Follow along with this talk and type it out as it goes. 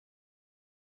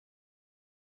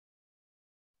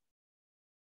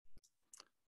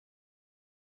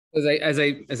As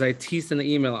I teased in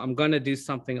the email, I'm going to do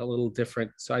something a little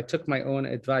different. So I took my own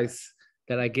advice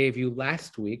that I gave you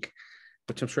last week,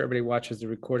 which I'm sure everybody watches the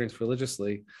recordings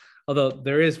religiously. Although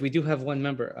we do have one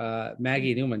member,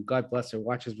 Maggie Newman, God bless her,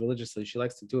 watches religiously. She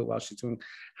likes to do it while she's doing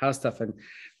house stuff. And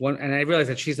I realized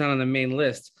that she's not on the main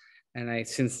list. And I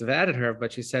since have added her,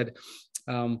 but she said,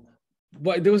 there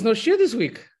was no shiur this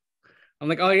week. I'm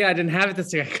like, oh yeah, I didn't have it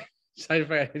this week.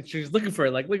 She was looking for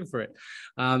it.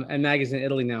 And Maggie's in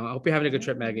Italy now. I hope you're having a good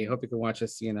trip, Maggie. I hope you can watch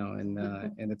us, in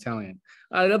Italian.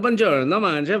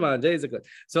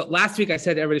 So last week I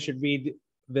said everybody should read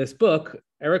this book,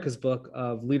 Erica's book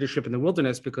of Leadership in the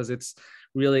Wilderness, because it's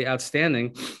really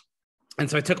outstanding. And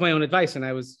so I took my own advice and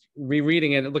I was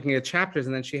rereading it and looking at chapters.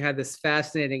 And then she had this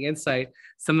fascinating insight,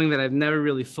 something that I've never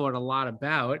really thought a lot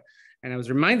about. And I was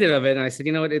reminded of it. And I said,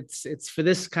 you know what, it's for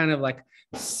this kind of like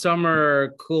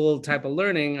summer cool type of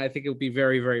learning, I think it would be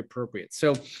very, very appropriate.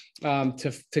 So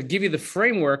to give you the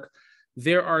framework,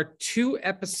 there are 2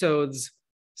 episodes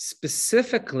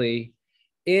specifically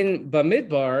in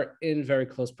Bamidbar in very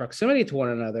close proximity to one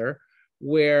another,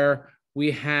 where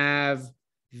we have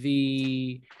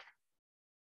the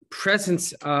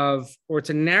presence of, or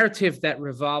it's a narrative that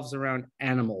revolves around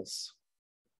animals.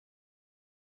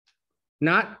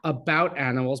 Not about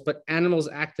animals, but animals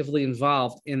actively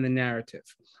involved in the narrative.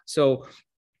 So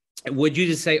would you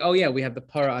just say, oh yeah, we have the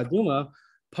para aduma?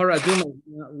 Para aduma is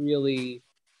not really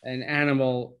an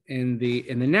animal in the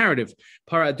narrative.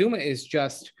 Para aduma is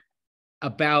just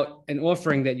about an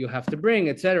offering that you have to bring,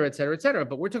 et cetera, et cetera, et cetera.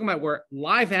 But we're talking about where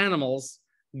live animals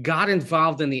got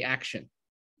involved in the action.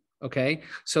 Okay,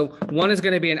 so one is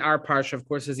going to be in our parsha, of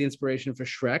course, is the inspiration for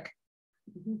Shrek,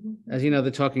 as you know,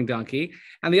 the talking donkey.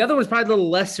 And the other one is probably a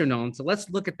little lesser known. So let's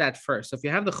look at that first. So if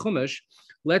you have the Chumash,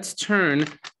 let's turn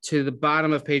to the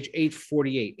bottom of page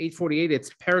 848. 848, it's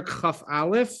Perek Chaf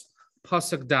Aleph,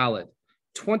 Pasuk Daled,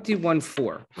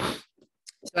 21:4.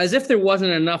 So as if there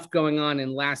wasn't enough going on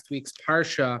in last week's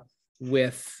parsha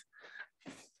with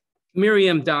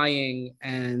Miriam dying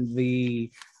and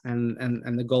the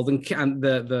golden and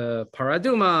the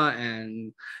paraduma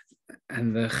and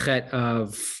the chet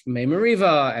of Mei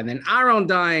Meriva, and then Aaron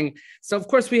dying. So of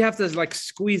course we have to like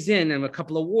squeeze in a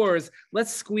couple of wars.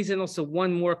 Let's squeeze in also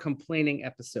one more complaining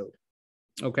episode.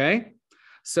 Okay,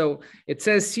 so it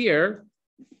says here,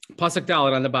 Pasuk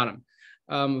Dalet on the bottom.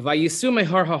 Vayisu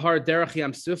mehar hahar derech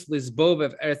yam suf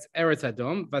lizbov eretz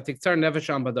adom vatiktar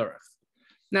nevesham badarach.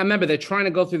 Now, remember, they're trying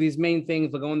to go through these main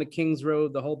things. They'll go on the King's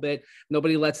Road, the whole bit.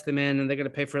 Nobody lets them in, and they're going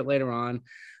to pay for it later on.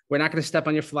 We're not going to step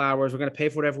on your flowers. We're going to pay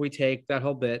for whatever we take, that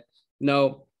whole bit.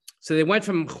 No. So they went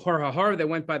from Hor Hahar, they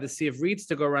went by the Sea of Reeds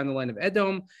to go around the land of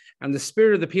Edom, and the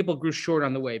spirit of the people grew short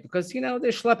on the way because, they're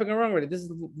schlepping around already.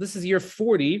 This is year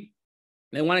 40.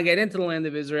 They want to get into the land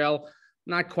of Israel,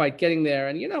 not quite getting there.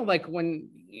 And,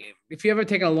 if you ever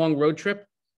taken a long road trip,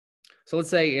 so let's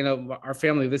say, our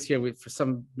family this year, for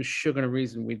some sugar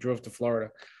reason, we drove to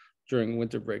Florida during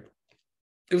winter break.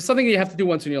 It was something that you have to do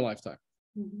once in your lifetime.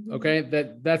 Okay,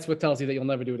 that's what tells you that you'll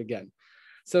never do it again.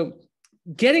 So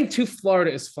getting to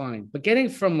Florida is fine, but getting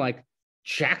from like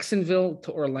Jacksonville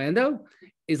to Orlando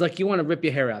is like you want to rip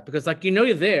your hair out because like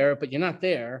you're there, but you're not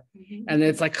there, and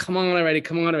it's like come on already.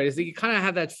 So you kind of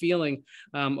have that feeling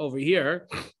over here.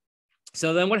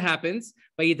 So then what happens?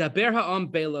 Vayidaber ha'am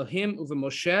be'Elohim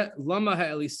uveMoshe lama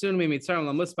ha'elisun mi'Mitzrayim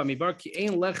lamus b'midbar ki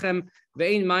ein lechem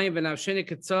ve'ein mayim v'nafsheni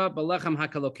ketza b'lechem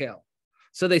hakalokel.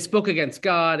 So they spoke against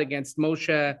God, against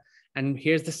Moshe, and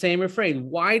here's the same refrain.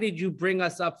 Why did you bring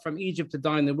us up from Egypt to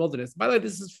die in the wilderness? By the way,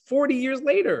 this is 40 years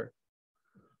later.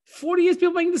 40 years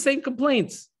people making the same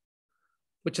complaints,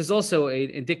 which is also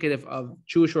indicative of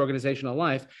Jewish organizational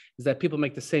life, is that people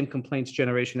make the same complaints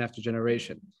generation after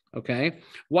generation. Okay,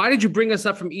 why did you bring us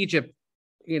up from Egypt,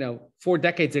 4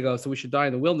 decades ago, so we should die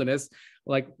in the wilderness?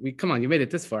 Like, come on, you made it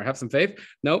this far. Have some faith.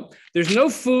 No, there's no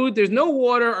food, there's no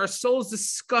water. Our soul's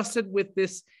disgusted with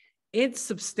this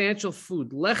insubstantial food,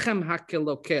 lechem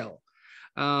hakelokel.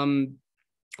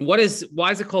 Why is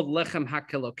it called lechem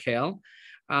hakelokel?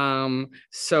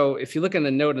 So if you look in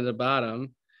the note at the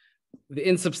bottom, the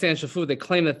insubstantial food, they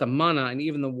claim that the manna and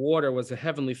even the water was a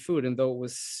heavenly food, and though it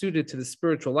was suited to the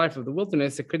spiritual life of the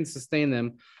wilderness, it couldn't sustain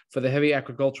them for the heavy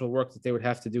agricultural work that they would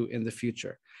have to do in the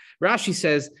future. Rashi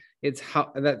says it's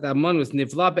how that manna was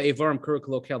nivla be'evarim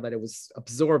kuruk, that it was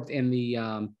absorbed in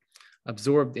your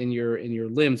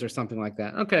limbs or something like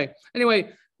that. Okay.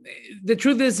 Anyway, the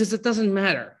truth is it doesn't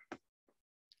matter.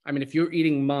 I mean, if you're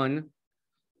eating man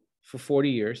for 40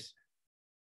 years,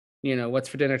 what's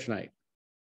for dinner tonight?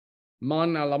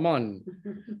 Man a la man,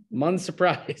 man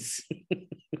surprise,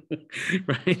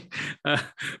 right?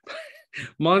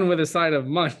 Mon with a side of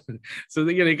mon. So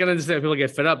you can understand people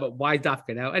get fed up, but why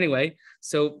dafka now? Anyway,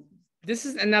 so this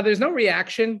is, and now there's no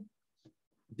reaction,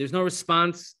 there's no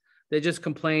response. They just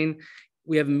complain.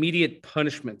 We have immediate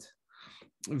punishment.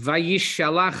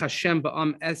 Vayishalach Hashem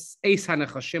ba'am es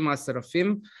hanechashim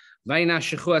ha'serafim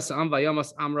vayinashichu esam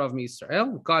vayomas amrav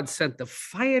miYisrael. God sent the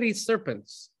fiery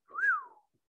serpents.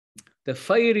 The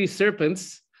fiery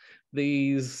serpents.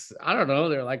 These, I don't know,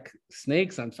 they're like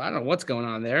snakes on fire. I don't know what's going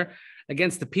on there.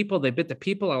 Against the people, they bit the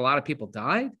people, and a lot of people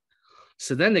died.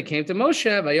 So then they came to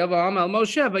Moshe, Vayava Amal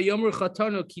Moshe, Vayomru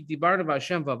Chatonu Ki Dibarnu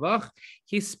V'Hashem Vavach,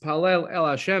 Hispalel El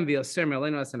Hashem V'Yoser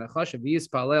Melenu Hasanachoshet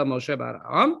V'Yispalel Moshe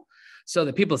Bara'am. So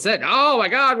the people said, "Oh my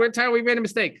God, we're tired. We made a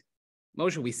mistake.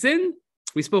 Moshe, we sinned.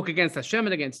 We spoke against Hashem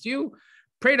and against you.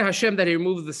 Pray to Hashem that He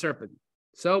removes the serpent."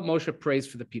 So Moshe prays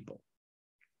for the people.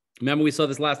 Remember, we saw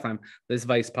this last time. This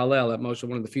Vayispalel at Moshe,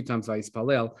 one of the few times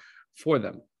Vayispalel for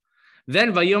them.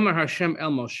 Then Vayomer Hashem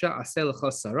El Moshe Aseh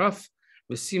Lecha Saraf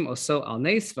V'Sim Oso Al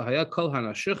Neis V'Haya Kol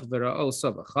Hanashuch V'Ra'o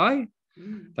So V'Chai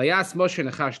Vayas Moshe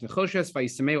Nechash Hanechoshet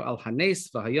Vayisameu Al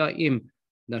Hanes V'Haya Im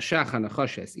Nechash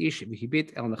Hanechoshet Ish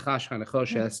V'Hibit El Nechash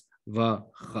Hanechoshet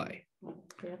V'Chai.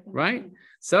 Right?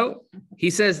 So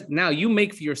he says, now you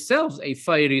make for yourselves a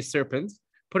fiery serpent,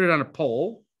 put it on a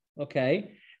pole,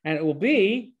 okay, and it will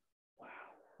be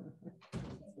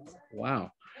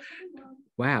wow.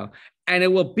 And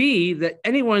it will be that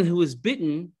anyone who is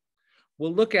bitten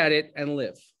will look at it and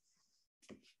live.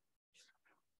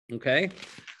 Okay,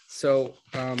 so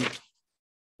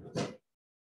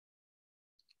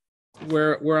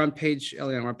we're on page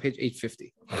Eliana, we're on page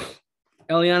 850.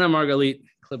 Eliana Margalit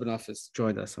Klibanoff has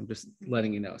joined us. I'm just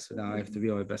letting you know. So now I have to be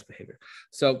on my best behavior.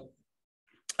 So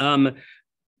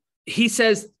he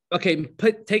says, okay,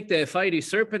 take the fiery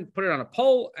serpent, put it on a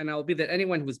pole, and it will be that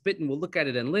anyone who was bitten will look at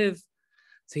it and live.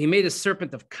 So he made a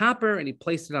serpent of copper and he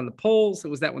placed it on the poles. It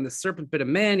was that when the serpent bit a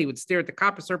man, he would stare at the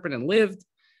copper serpent and lived.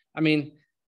 I mean,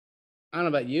 I don't know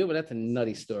about you, but that's a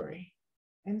nutty story.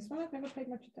 And it's one I've never paid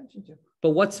much attention to.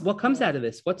 But what comes out of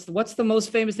this? What's the most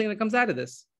famous thing that comes out of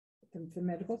this? The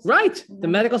medical symbol. Right, the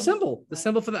medical symbol, the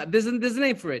symbol for that. There's a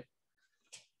name for it.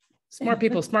 Smart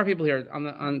people here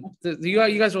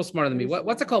you guys are all smarter than me.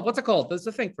 What's it called? There's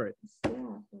a thing for it.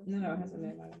 No, it has a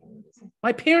name. I don't know what it is.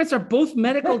 My parents are both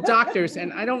medical doctors,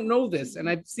 and I don't know this, and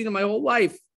I've seen it my whole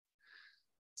life.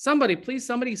 Somebody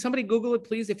Google it,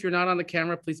 please. If you're not on the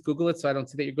camera, please Google it so I don't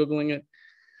see that you're Googling it.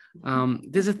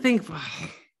 There's a thing for.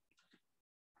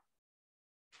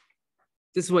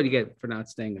 This is what you get for not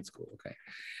staying in school. Okay.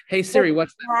 Hey Siri,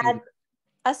 what's that?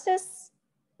 Ustus?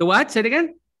 The what? Say it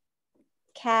again.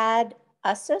 Cad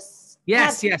Ustus?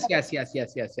 Yes. I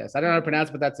don't know how to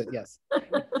pronounce, but that's it. Yes.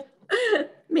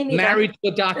 Me neither. Married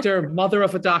to a doctor, mother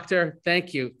of a doctor.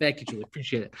 Thank you, Julie.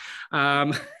 Appreciate it.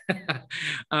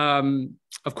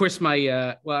 Of course,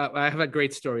 I have a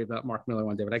great story about Mark Miller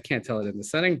one day, but I can't tell it in the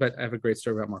setting. But I have a great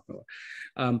story about Mark Miller,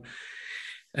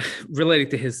 relating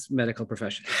to his medical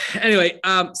profession. Anyway,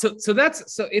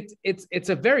 it's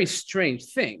a very strange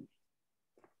thing.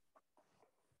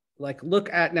 Like, look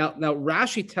at now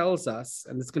Rashi tells us,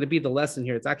 and it's going to be the lesson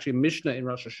here. It's actually Mishnah in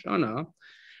Rosh Hashanah.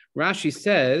 Rashi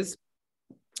says,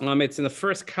 it's in the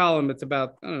first column. It's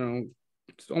about, I don't know,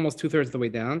 it's almost 2/3 of the way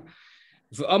down.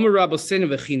 Do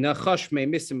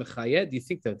you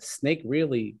think the snake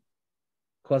really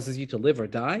causes you to live or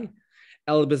die?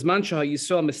 Rather,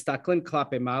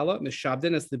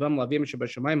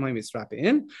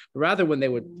 when they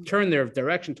would turn their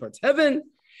direction towards heaven,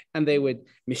 and they would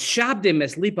mishabdim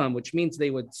es lipam, which means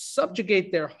they would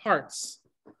subjugate their hearts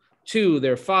to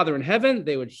their Father in heaven,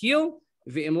 they would heal.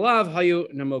 V'im lav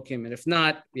hayu namokim, and if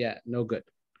not, no good.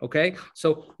 Okay,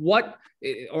 so what?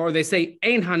 Or they say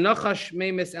ein hanachash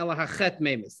memes ela hachet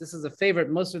memes. This is a favorite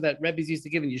most of that Rebbe's used to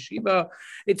give in yeshiva.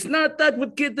 It's not that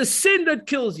what the sin that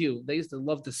kills you. They used to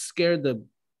love to scare the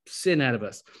sin out of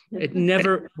us. It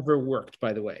never ever worked,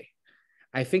 by the way.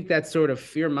 I think that sort of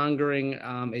fear mongering.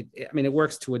 It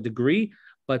works to a degree,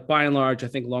 but by and large, I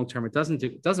think long term it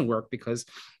doesn't work, because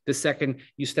the second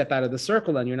you step out of the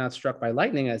circle and you're not struck by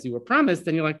lightning as you were promised,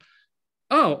 then you're like,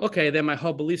 oh, okay, then my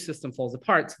whole belief system falls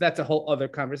apart. So that's a whole other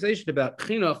conversation about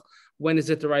chinuch. When is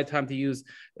it the right time to use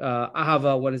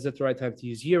ahava? When is it the right time to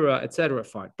use yira, etc.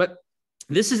 Fine. But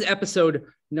this is episode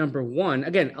number 1.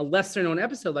 Again, a lesser known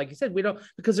episode, like you said,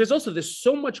 because there's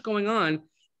so much going on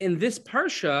in this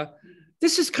parsha.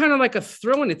 This is kind of like a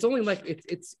throw-in. It's only like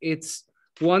it's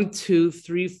 1, 2,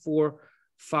 3, 4,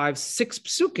 5, 6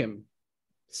 psukim,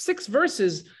 6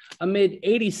 verses amid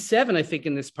 87, I think,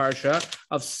 in this parsha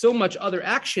of so much other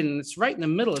action, and it's right in the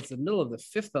middle. It's the middle of the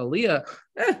 5th aliyah.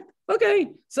 Okay,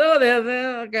 so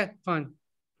okay, fine.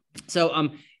 So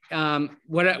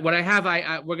what I have,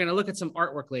 we're going to look at some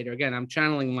artwork later. Again, I'm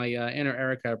channeling my inner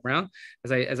Erica Brown.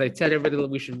 As I said, everybody,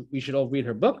 we should all read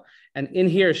her book. And in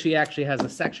here, she actually has a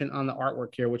section on the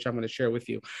artwork here, which I'm going to share with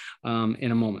you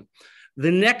in a moment.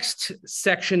 The next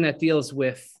section that deals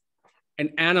with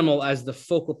an animal as the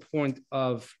focal point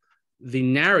of the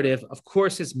narrative, of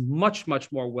course, is much,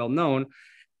 much more well known.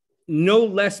 No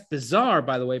less bizarre,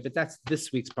 by the way, but that's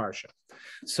this week's parsha.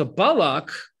 So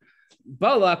Balak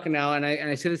now, and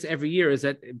I say this every year, is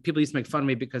that people used to make fun of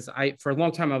me because for a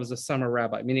long time I was a summer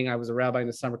rabbi, meaning I was a rabbi in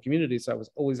the summer community, so I was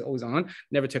always on,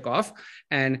 never took off.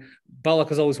 And Balak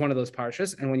was always one of those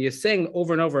parshas. And when you're saying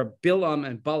over and over Bilaam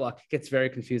and Balak, it gets very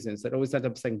confusing. So I always end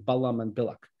up saying Balaam and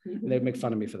Balak. And they make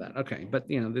fun of me for that. Okay, but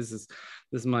this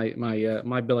is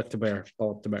my Balak to bear.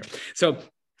 So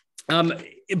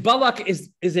Balak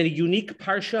is a unique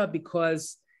parsha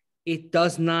because it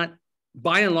does not,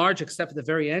 by and large, except at the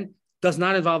very end, does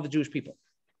not involve the Jewish people.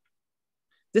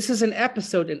 This is an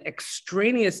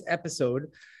extraneous episode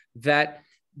that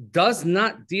does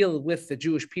not deal with the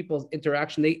Jewish people's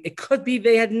interaction. It could be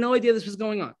they had no idea this was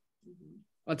going on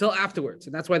until afterwards.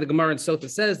 And that's why the Gemara in Sotah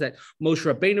says that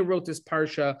Moshe Rabbeinu wrote this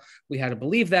parsha. We had to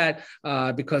believe that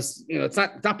because it's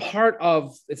not part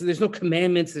of, there's no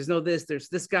commandments, there's no this, there's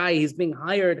this guy, he's being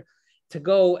hired to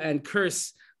go and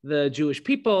curse the Jewish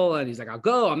people, and he's like, I'll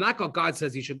go, I'm not going. God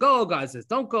says you should go, God says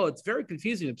don't go. It's very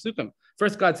confusing in Psukim.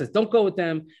 First God says don't go with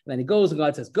them, and then he goes and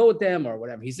God says go with them or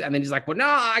whatever. And then he's like, well, no,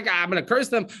 I'm going to curse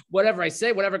them. Whatever I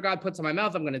say, whatever God puts in my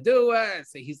mouth, I'm going to do.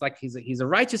 So he's like, he's a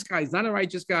righteous guy. He's not a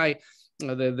righteous guy.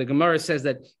 The Gemara says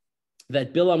that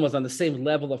Bilaam was on the same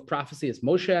level of prophecy as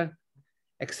Moshe,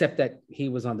 except that he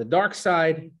was on the dark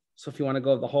side. So if you want to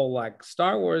go the whole like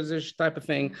Star Wars-ish type of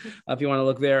thing, if you want to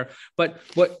look there. But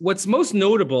what's most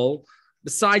notable,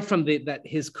 aside from that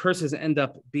his curses end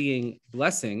up being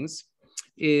blessings,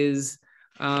 is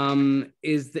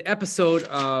the episode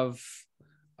of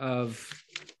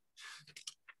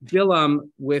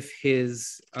Bilaam with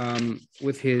his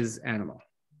animal.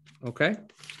 Okay,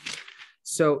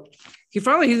 so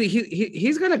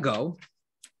he's gonna go.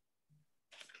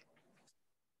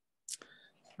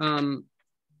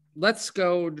 Let's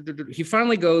go. He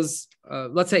finally goes,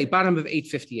 let's say, bottom of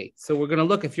 858. So we're going to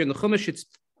look, if you're in the Chumash, it's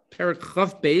Perek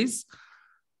Chav Beis,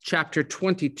 chapter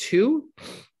 22,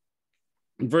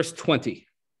 verse 20.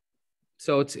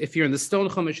 So if you're in the Stone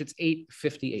Chumash, it's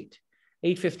 858.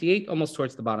 858, almost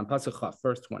towards the bottom, Pasuk Chav,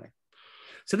 verse 20.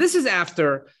 So this is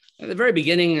after, at the very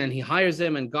beginning, and he hires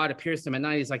him, and God appears to him at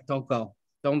night. He's like, don't go.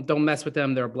 Don't mess with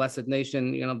them. They're a blessed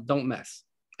nation. Don't mess.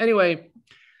 Anyway,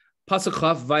 Pasuk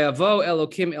Chav, Vayavo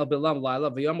Elokim el Bilam Laila,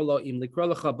 Vayamalo im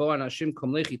likro lecha bo anashim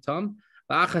kom lechitam,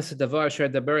 va'achas davar asher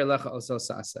daber elecha oso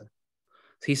sa'aseh. So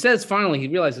he says, finally, he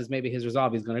realizes maybe his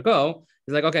resolve, he's going to go.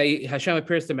 He's like, okay, Hashem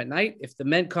appears to him at night. If the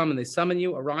men come and they summon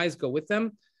you, arise, go with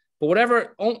them. But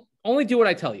whatever, only do what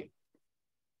I tell you.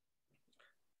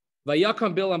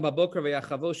 Vayakam Bilam baboker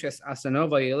vayachavo shes asano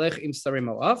vayelech im sarim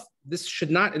moav. This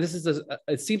should not,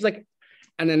 it seems like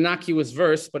an innocuous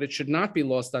verse, but it should not be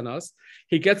lost on us.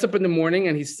 He gets up in the morning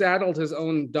and he saddled his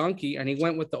own donkey and he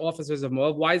went with the officers of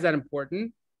Moab. Why is that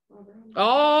important?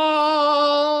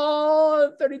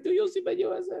 Oh, 32 Yossi Ben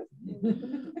Yosef.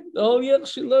 Oh, yeah,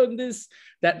 she learned this.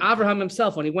 That Abraham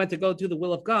himself, when he went to go do the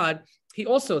will of God, he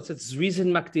also, it says,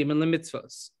 Rizin Makdim in the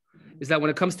mitzvahs. Is that when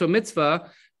it comes to a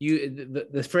mitzvah,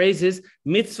 the phrase is,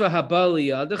 mitzvah habali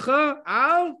yadecha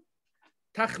al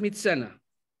tachmitzena.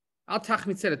 Al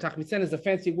tachmitzena. Tachmitzena is a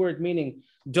fancy word meaning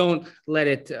don't let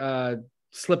it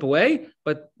slip away,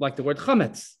 but like the word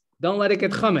chametz. Don't let it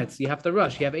get chametz. You have to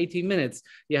rush. You have 18 minutes.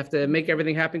 You have to make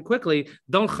everything happen quickly.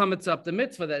 Don't chametz up the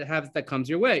mitzvah that comes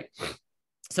your way.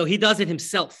 So he does it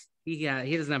himself. He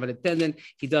doesn't have an attendant.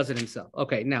 He does it himself.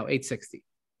 Okay, now 860.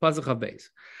 Pasuk HaBeis.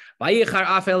 Vayichar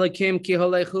af Elokim ki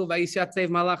holechu vayisyatev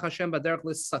malach Hashem baderech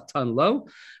l'satan lo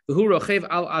v'hu rochev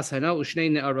al asano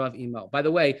u'shnei ne'arav imo. By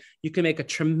the way, you can make a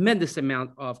tremendous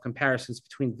amount of comparisons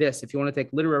between this, if you want to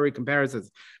take literary comparisons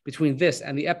between this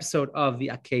and the episode of the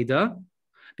Akedah,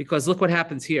 because look what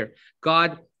happens here.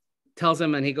 God tells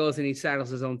him and he goes and he saddles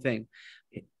his own thing.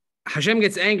 Hashem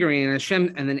gets angry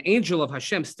and an angel of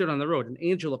Hashem stood on the road. An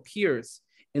angel appears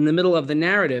in the middle of the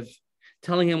narrative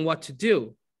telling him what to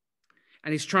do.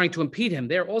 And he's trying to impede him.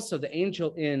 There also, the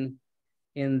angel in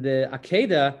the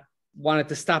Akedah wanted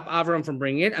to stop Avram from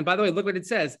bringing it. And by the way, look what it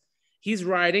says. He's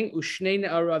riding Ushnei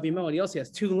Ne'arav Imo, and he also has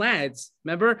two lads.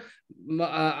 Remember,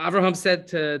 Avraham said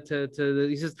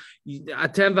he says,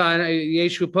 Atem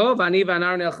v'yeshu po v'ani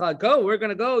v'anar ne'achad. Go, we're going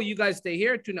to go. You guys stay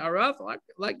here to Ne'arav. A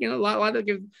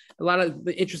lot of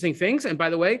the interesting things. And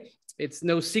by the way, It's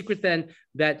no secret then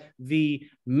that the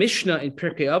Mishnah in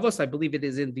Pirkei Avos, I believe it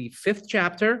is in the 5th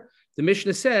chapter, the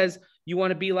Mishnah says you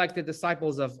want to be like the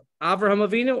disciples of Avraham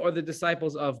Avinu or the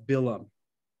disciples of Bilaam.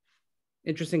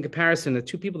 Interesting comparison. The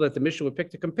two people that the Mishnah would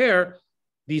pick to compare,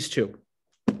 these two.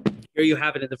 Here you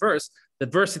have it in the verse. The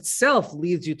verse itself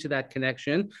leads you to that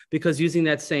connection because using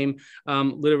that same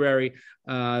literary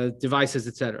devices,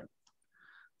 etc.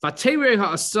 Vateirei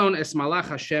ha'ason es malach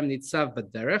Hashem nitzav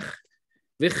b'derech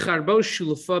v'charbo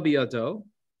shulufa biyado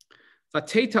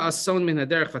vateta ason min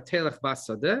haderech vatelech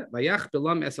basadeh vayach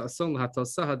Bilaam es ason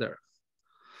l'hatosa haderech.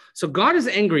 So God is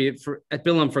angry at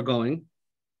Bilaam for going,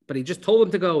 but he just told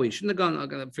him to go. He shouldn't have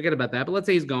gone. Forget about that. But let's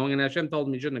say he's going, and Hashem told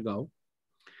him he shouldn't go.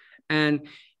 And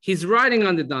he's riding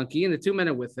on the donkey, and the two men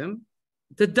are with him.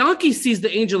 The donkey sees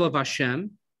the angel of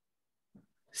Hashem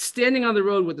standing on the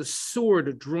road with a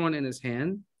sword drawn in his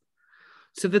hand.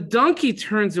 So the donkey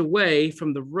turns away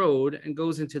from the road and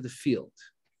goes into the field.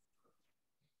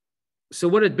 So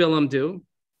what did Bilaam do?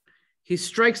 He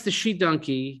strikes the she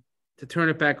donkey to turn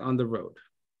it back on the road.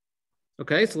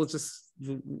 Okay, so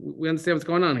we understand what's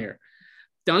going on here.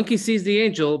 Donkey sees the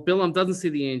angel. Bilaam doesn't see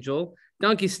the angel.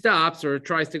 Donkey stops or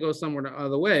tries to go somewhere the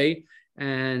other way,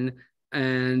 and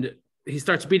he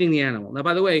starts beating the animal. Now,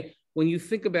 by the way, when you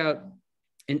think about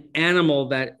an animal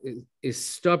that is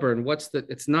stubborn,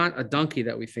 it's not a donkey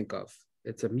that we think of.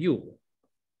 It's a mule.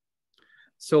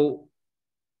 So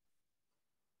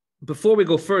before we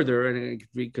go further, and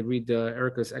we could read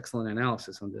Erica's excellent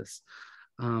analysis on this,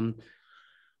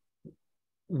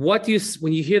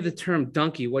 when you hear the term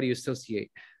donkey, what do you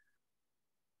associate?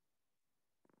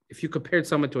 If you compared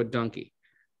someone to a donkey.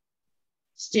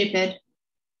 Stupid.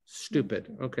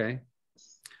 Okay.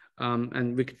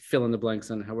 And we could fill in the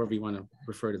blanks on however you want to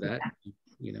refer to that,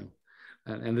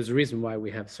 and there's a reason why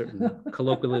we have certain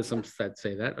colloquialisms that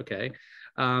say that. Okay.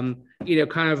 Kind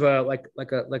of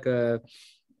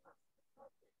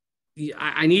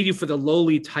I need you for the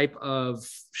lowly type of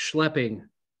schlepping.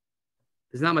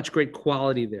 There's not much great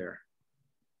quality there.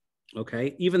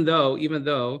 Okay. Even though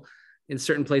in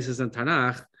certain places in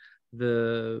Tanakh,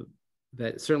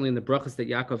 that certainly in the brachas that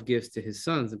Yaakov gives to his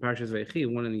sons in Parshas Vayechi,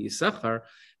 one in the Yisachar,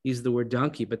 uses the word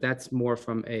donkey, but that's more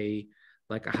from a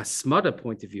hasmada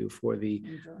point of view for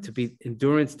to be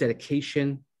endurance,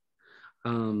 dedication,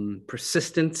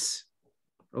 persistence.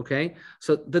 Okay,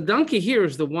 so the donkey here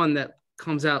is the one that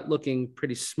comes out looking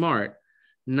pretty smart,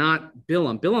 not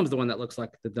Bilaam. Bilaam's the one that looks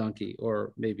like the donkey,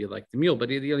 or maybe like the mule, but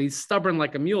he's stubborn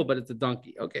like a mule, but it's a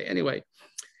donkey. Okay, anyway,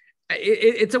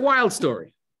 it's a wild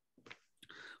story.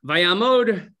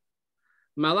 Vayamod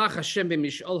malach Hashem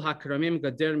b'mishol hakramim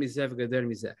gader mizeh v'gader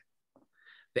mizeh.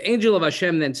 The angel of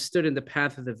Hashem then stood in the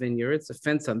path of the vineyards, a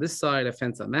fence on this side, a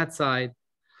fence on that side.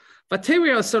 Vateri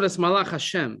asodas malach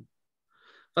Hashem.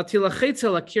 Vatilachetz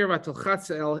el akir vatilchatz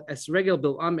el es regel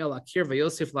Bilaam el akir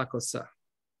vayosef lakosa.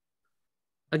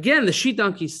 Again, the she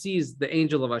donkey sees the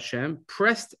angel of Hashem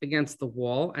pressed against the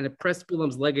wall, and it pressed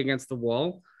Bilaam's leg against the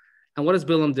wall. And what does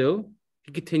Bilaam do?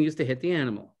 He continues to hit the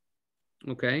animal.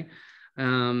 Okay.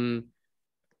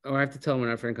 Or I have to tell him when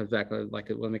our friend comes back.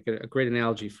 We'll make a great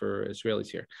analogy for Israelis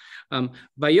here.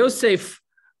 Vayosef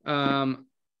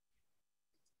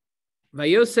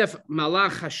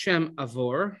malach Hashem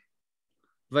avor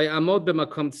vayamod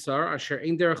b'makom tsar asher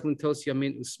ein derech lintos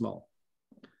yamin usmol.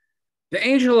 The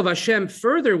angel of Hashem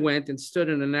further went and stood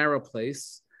in a narrow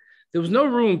place. There was no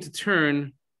room to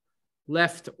turn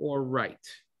left or right.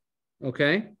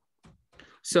 Okay,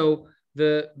 so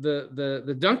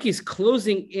the donkey's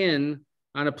closing in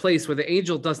on a place where the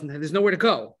angel there's nowhere to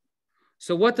go.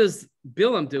 So what does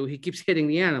Bilaam do? He keeps hitting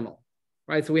the animal,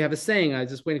 right? So we have a saying, I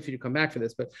was just waiting for you to come back for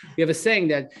this, but we have a saying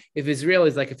that if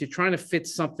Israelis, if you're trying to fit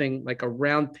something like a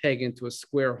round peg into a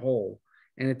square hole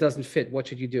and it doesn't fit, what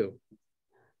should you do?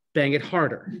 Bang it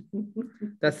harder.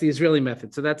 That's the Israeli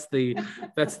method. So that's the,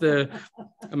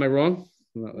 am I wrong?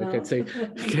 No, I can't say.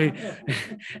 Okay,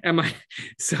 am I?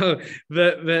 So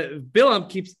the Bilaam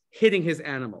keeps hitting his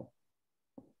animal.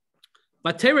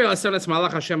 The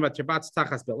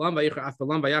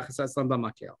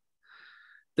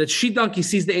she donkey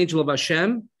sees the angel of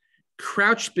Hashem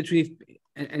crouched between,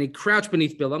 and he crouched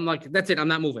beneath Bilaam. Like, that's it, I'm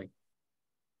not moving.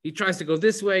 He tries to go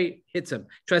this way, hits him.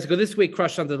 Tries to go this way,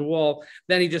 crushed onto the wall.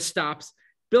 Then he just stops.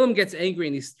 Bilaam gets angry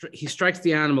and he strikes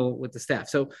the animal with the staff.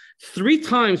 So 3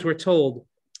 times we're told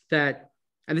that,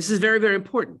 and this is very, very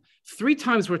important. 3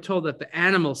 times we're told that the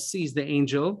animal sees the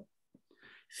angel.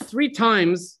 3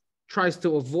 times tries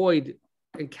to avoid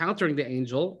encountering the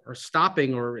angel or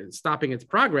stopping its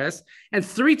progress. And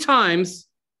 3 times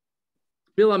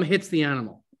Bilaam hits the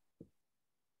animal.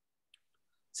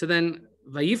 So then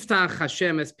Vayiftach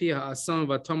Hashem es pi ha'ason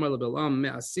v'tomer leBilam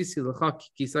me'asisi l'cha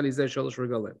ki kisani zeh shalosh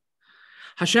regalim.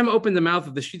 Hashem opened the mouth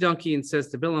of the she-donkey and says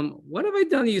to Bilam, what have I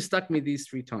done? You stuck me these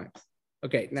 3 times.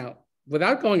 Okay, now,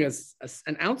 without going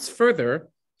an ounce further,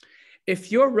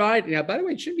 if you're riding, now, by the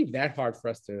way, it shouldn't be that hard for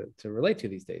us to relate to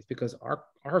these days because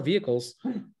our vehicles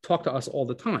talk to us all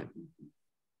the time.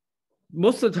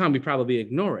 Most of the time, we probably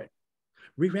ignore it.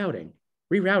 Rerouting,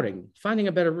 finding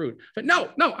a better route. But no,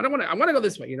 I don't want to. I want to go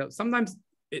this way. You know, sometimes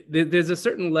there's a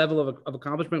certain level of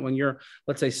accomplishment when you're,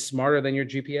 let's say, smarter than your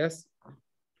GPS,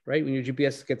 right? When your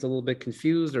GPS gets a little bit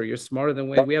confused or you're smarter than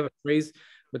Waze. We have a phrase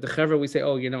with the chevra. We say,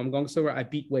 oh, you know, I'm going somewhere. I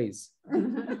beat Waze,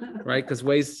 right? Because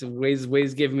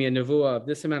Waze gave me a nevuah of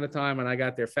this amount of time and I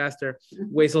got there faster.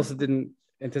 Waze also didn't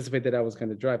anticipate that I was going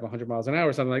to drive 100 miles an hour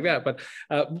or something like that, but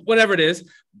whatever it is.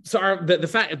 So the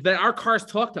fact that our cars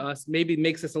talk to us maybe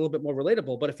makes us a little bit more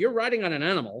relatable. But if you're riding on an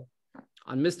animal,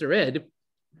 on Mr. Ed,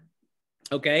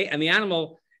 okay, and the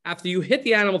animal, after you hit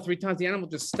the animal 3 times, the animal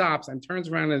just stops and turns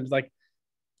around and is like,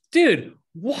 dude,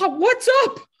 what's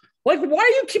up? Like, why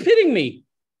do you keep hitting me?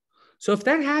 So if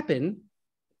that happened,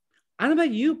 I don't know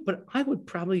about you, but I would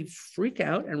probably freak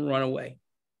out and run away.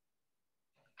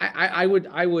 I would,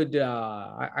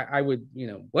 you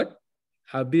know, what?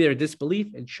 I'd be there in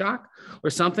disbelief and shock or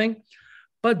something.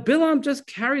 But Bilam just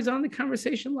carries on the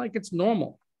conversation like it's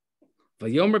normal.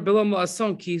 Vayomer Bilam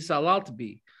la'ason ki salal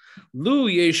bi lu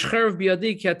yeshcherev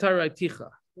biyadi ki ata ra'iticha.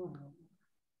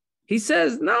 He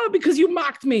says, no, because you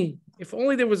mocked me. If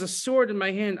only there was a sword in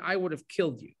my hand, I would have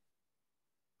killed you.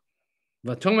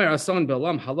 Vatomer ason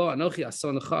Bilam halo anochi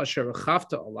asonecha asher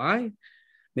rechavta olai.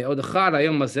 The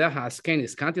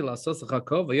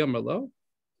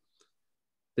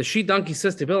she-donkey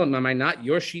says to Bilam, am I not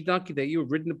your she-donkey that you have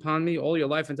ridden upon me all your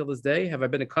life until this day? Have I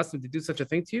been accustomed to do such a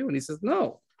thing to you? And he says,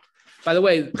 no. By the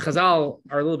way, Chazal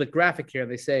are a little bit graphic here.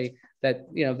 They say that,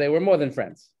 you know, they were more than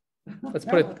friends. Let's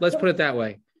put it that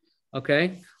way.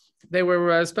 Okay. They were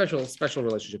a special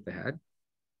relationship they had.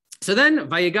 So then,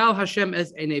 Vayigal Hashem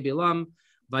es Einei Bilam,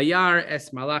 Vayar es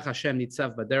malach Hashem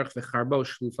nitzav baderech v'charbo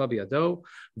shlufa biyado,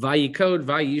 vayikod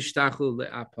vayishtachu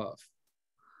le'apav.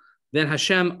 Then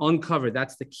Hashem uncovered.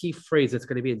 That's the key phrase that's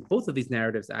going to be in both of these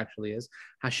narratives. Actually, is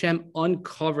Hashem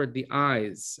uncovered the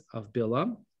eyes of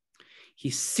Bilam.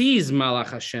 He sees malach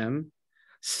Hashem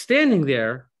standing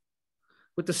there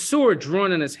with the sword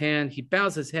drawn in his hand. He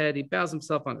bows his head. He bows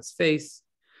himself on his face.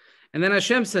 And then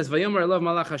Hashem says, "Vayomer elav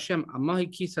malach Hashem, amahi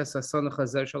kisas asan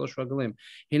chazer shalosh ragalim.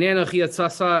 Hinei anochi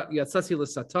yatzasi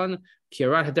l'satan ki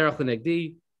arat haderach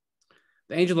l'negdi."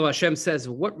 The angel of Hashem says,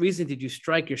 "What reason did you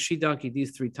strike your she-donkey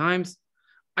these 3 times?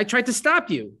 I tried to stop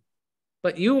you,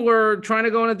 but you were trying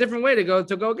to go in a different way to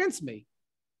go against me."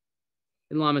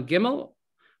 In Lamed Gimel,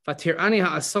 "Vatirani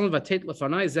ha'asan vatet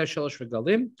lefanai zeh shalosh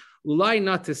regalim ulai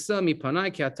natisa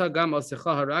mipanai ki ata gam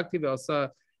osecha harakti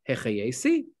ve'osa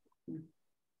hechayesi."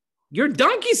 Your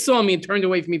donkey saw me and turned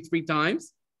away from me 3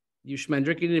 times. You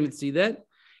Shmendrik, you didn't even see that.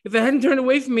 If it hadn't turned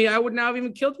away from me, I would now have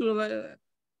even killed you.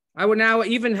 I would now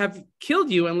even have killed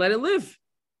you and let it live.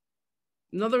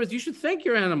 In other words, you should thank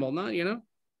your animal, not, you know.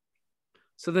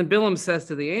 So then Bilam says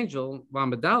to the angel,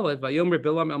 Vamadalet, Vayomer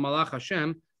Bilam el Malach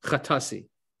Hashem, Chatasi.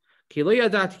 Ki lo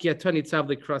yadati ki ata nitzav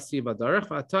likrasi badarech,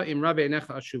 v'ata im rabe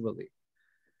einecha ashuvali.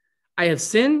 I have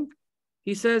sinned.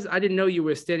 He says, I didn't know you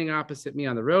were standing opposite me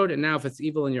on the road, and now if it's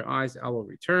evil in your eyes, I will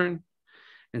return.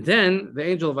 And then the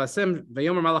angel of Hashem,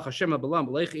 Vayomer Malach Hashem Bilam,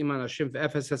 Leich iman Hashem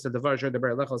v'efes es hadavar asher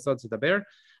daber elecha osod tzedaber,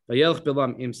 vayelch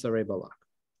Bilam im sarei Balak.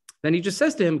 Then he just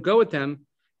says to him, go with them,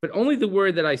 but only the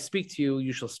word that I speak to you,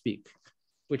 you shall speak,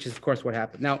 which is, of course, what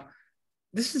happened. Now,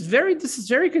 this is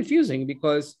very confusing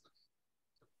because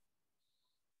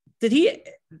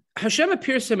Hashem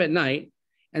appears to him at night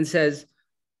and says,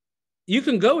 you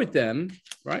can go with them,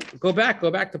 right? Go back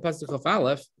to Pasuk Chaf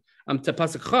Aleph, to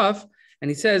Pasuk Chaf, and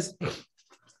he says,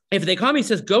 if they come, he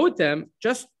says, go with them,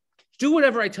 just do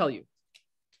whatever I tell you.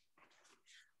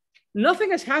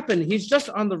 Nothing has happened. He's just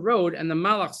on the road, and the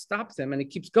Malach stops him, and he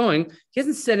keeps going. He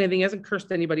hasn't said anything, he hasn't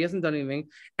cursed anybody, he hasn't done anything.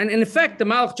 And in effect, the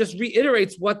Malach just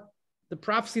reiterates what the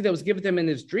prophecy that was given to him in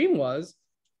his dream was.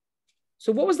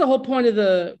 So what was the whole point of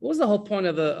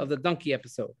the donkey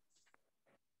episode?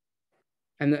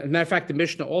 And as a matter of fact, the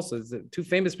Mishnah also is 2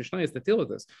 famous Mishnahs that deal with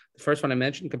this. The first one I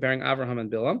mentioned, comparing Avraham and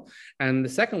Bilam. And the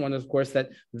second one is, of course, that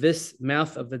this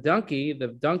mouth of the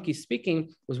donkey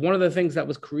speaking, was one of the things that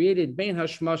was created, Bein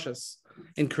Hashmashas,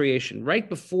 in creation. Right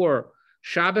before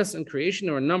Shabbos and creation,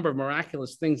 there were a number of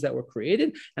miraculous things that were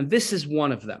created, and this is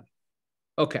one of them.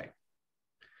 Okay.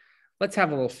 Let's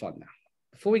have a little fun now.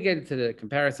 Before we get into the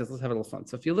comparisons, let's have a little fun.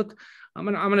 So if you look, I'm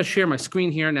gonna share my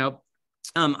screen here now.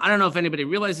 I don't know if anybody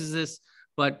realizes this,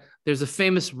 but there's a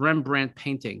famous Rembrandt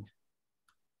painting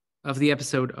of the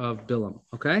episode of Bilaam.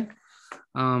 Okay,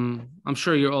 I'm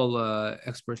sure you're all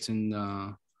experts in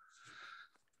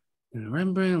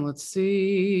Rembrandt. Let's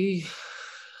see.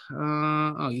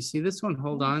 Oh, you see this one?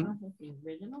 Hold on. The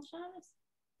original shot?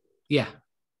 Yeah.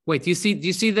 Wait, do you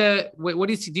see the wait, what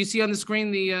do you see? Do you see on the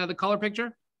screen the color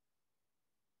picture?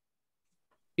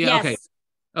 Yeah, Yes.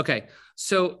 okay.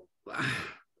 So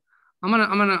I'm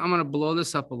gonna blow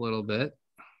this up a little bit.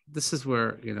 This is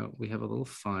where we have a little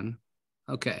fun.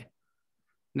 Okay.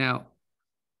 Now,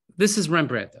 this is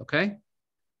Rembrandt, okay?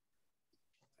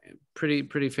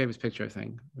 Pretty famous picture, I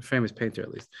think. A famous painter,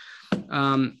 at least.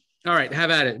 All right,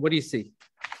 have at it. What do you see?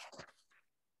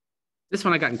 This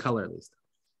one I got in color, at least.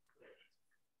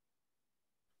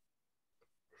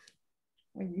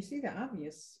 Well, you see the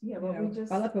obvious. Yeah, well, we just-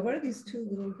 Balak, but what are these two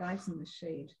little guys in the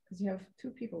shade? Because you have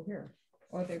two people here.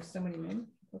 Or there's so many men.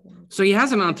 So he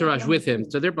has an entourage with him,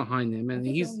 so they're behind him, and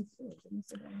he's.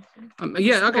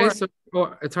 Yeah, okay. So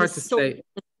it's hard to say.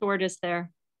 The sword is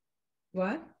there.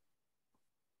 What?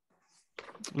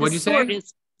 What'd you say?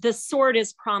 The sword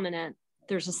is prominent.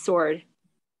 There's a sword.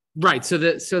 Right. So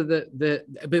but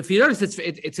if you notice,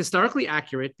 it's historically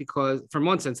accurate because, from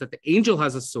one sense, that the angel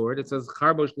has a sword. It says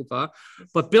Charbosh Lufa,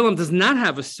 but Bilaam does not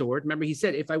have a sword. Remember, he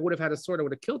said, "If I would have had a sword, I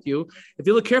would have killed you." If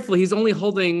you look carefully, he's only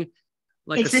holding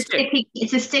like it's a stick.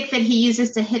 It's a stick that he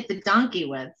uses to hit the donkey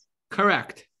with.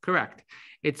 Correct.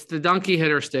 It's the donkey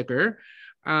hitter sticker.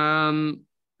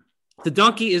 The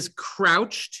donkey is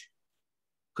crouched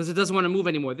because it doesn't want to move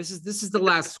anymore. This is the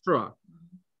last straw.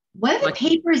 What are the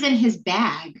papers in his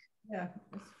bag? Yeah,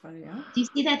 that's funny, huh? Do you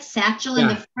see that satchel in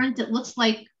the front? It looks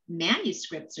like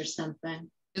manuscripts or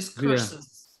something. Just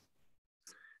curses.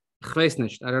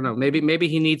 I don't know. Maybe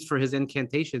he needs for his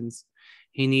incantations.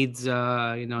 He needs, he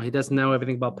doesn't know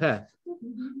everything about Peh.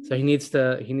 So he needs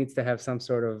to have some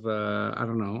sort of, I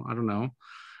don't know.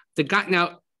 The guy,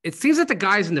 now, it seems that the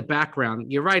guys in the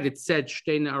background, you're right, it said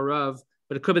Shtein Arav,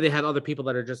 but it could be they had other people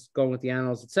that are just going with the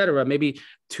animals, etc. Maybe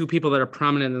two people that are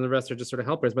prominent and the rest are just sort of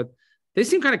helpers, but they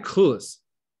seem kind of clueless.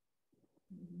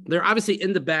 They're obviously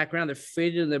in the background. They're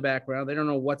faded in the background. They don't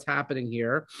know what's happening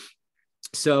here.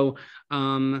 So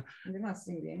they're not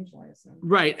seeing the angel, I assume.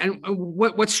 Right. And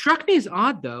what struck me as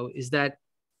odd, though, is that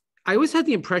I always had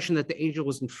the impression that the angel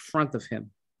was in front of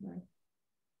him.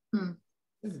 Right.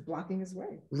 This is blocking his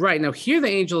way. Right. Now, here the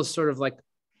angel is sort of like,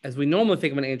 as we normally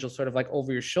think of an angel, sort of like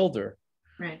over your shoulder.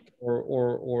 Right.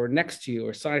 Or next to you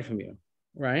or side from you.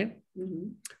 Right. Mm-hmm.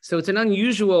 So it's an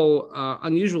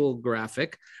unusual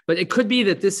graphic, but it could be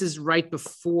that this is right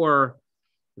before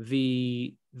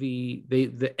the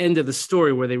end of the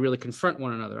story where they really confront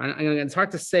one another. And it's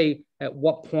hard to say at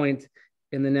what point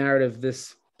in the narrative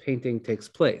this painting takes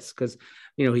place, because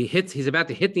he's about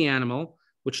to hit the animal,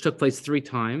 which took place 3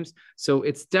 times. So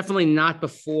it's definitely not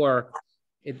before.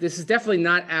 This is definitely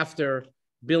not after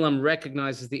Bilaam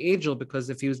recognizes the angel,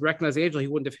 because if he was recognized the angel, he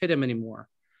wouldn't have hit him anymore.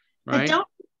 Right. But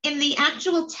in the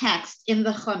actual text in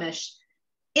the Chumash,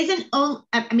 I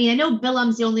know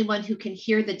Bilam's the only one who can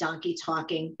hear the donkey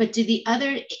talking, but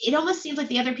it almost seems like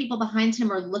the other people behind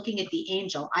him are looking at the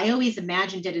angel. I always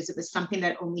imagined it as it was something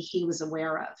that only he was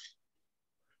aware of.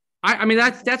 I mean,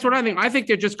 that's what I think. I think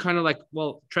they're just kind of like,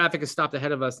 well, traffic has stopped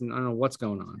ahead of us and I don't know what's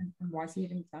going on. And why is he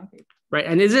hitting the donkey? Right.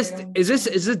 And is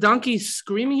this donkey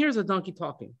screaming here? Or is the donkey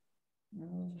talking?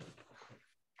 No.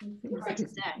 Hard to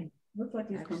say. Looks like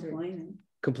he's complaining.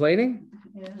 Complaining?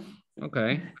 Yeah.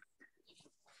 Okay.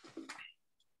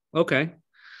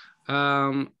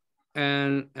 And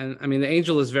I mean, the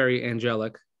angel is very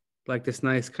angelic, like this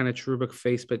nice kind of cherubic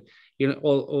face, but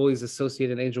always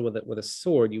associate an angel with a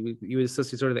sword. You would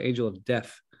associate sort of the angel of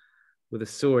death with a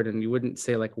sword, and you wouldn't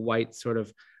say like white, sort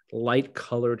of light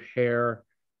colored hair,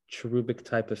 cherubic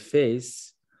type of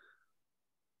face.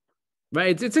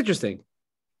 Right? It's interesting.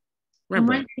 I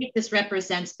wonder if this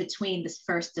represents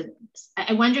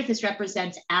I wonder if this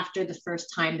represents after the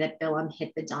first time that Bilaam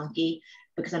hit the donkey,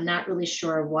 because I'm not really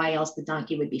sure why else the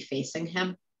donkey would be facing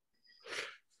him.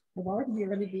 Why would he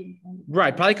already be?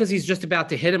 Right, probably because he's just about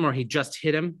to hit him, or he just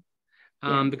hit him.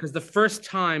 Because the first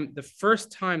time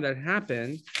that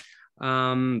happened,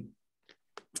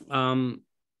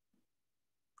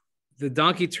 the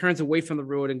donkey turns away from the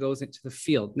road and goes into the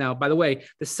field. Now, by the way,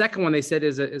 the second one they said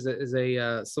is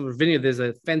a sort of vineyard. There's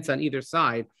a fence on either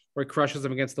side where it crushes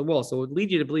them against the wall. So it would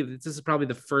lead you to believe that this is probably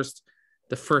the first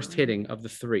hitting of the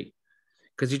 3,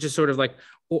 because you just sort of like,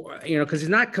 because he's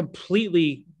not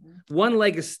completely. One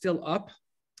leg is still up,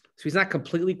 so he's not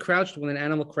completely crouched. When an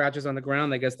animal crouches on the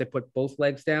ground, I guess they put both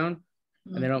legs down,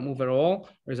 and they don't move at all,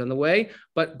 or is on the way.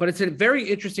 But it's a very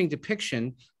interesting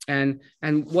depiction. And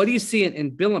what do you see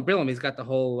in Bilaam? Bilaam, he's got the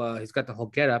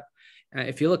whole getup.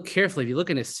 If you look carefully, if you look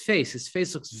in his face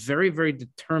looks very, very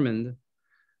determined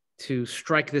to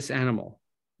strike this animal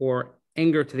or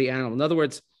anger to the animal. In other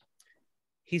words,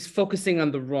 he's focusing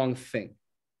on the wrong thing,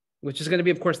 which is going to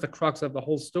be, of course, the crux of the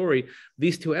whole story.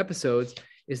 These two episodes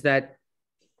is that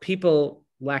people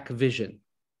lack vision.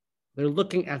 They're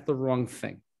looking at the wrong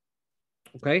thing.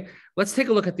 Okay, let's take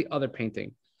a look at the other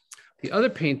painting. The other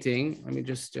painting, let me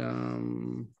just,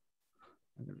 I'm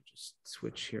going to just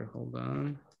switch here. Hold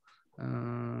on.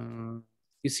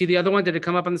 You see the other one? Did it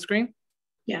come up on the screen?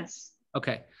 Yes.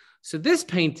 Okay. So this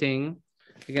painting,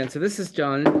 again, so this is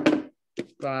done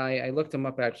by, I looked him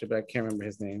up actually, but I can't remember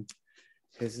his name.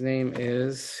 His name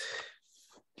is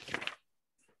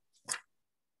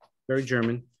very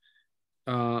German.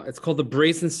 It's called The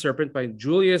Brazen Serpent by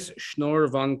Julius Schnorr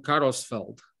von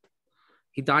Karosfeld.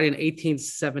 He died in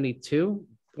 1872,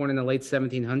 born in the late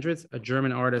 1700s, a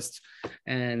German artist.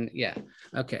 And yeah,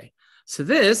 okay. So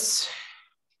this,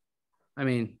 I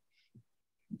mean,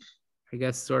 I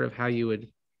guess sort of how you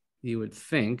would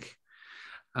think.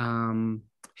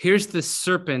 Here's the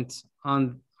serpent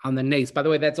on the nace. By the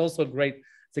way, that's also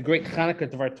it's a great Hanukkah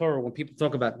Dvar Torah. When people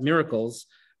talk about miracles,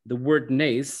 the word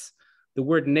nace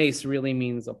really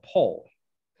means a pole,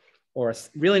 or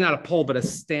really not a pole, but a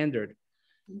standard.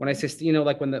 When I say,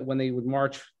 like when they would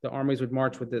march, the armies would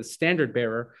march with the standard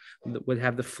bearer, would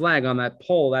have the flag on that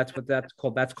pole. That's what that's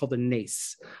called. That's called a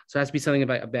nace. So it has to be something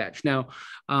about a badge. Now,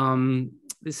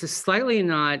 this is slightly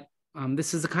not.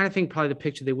 This is the kind of thing, probably the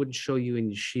picture they wouldn't show you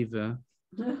in yeshiva.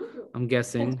 I'm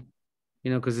guessing,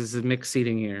 because this is mixed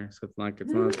seating here, so it's not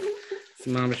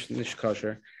mamish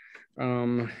kosher.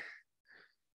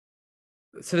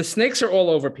 So the snakes are all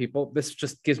over people. This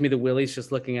just gives me the willies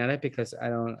just looking at it, because I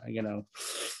don't, I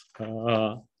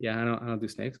don't do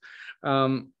snakes.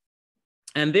 And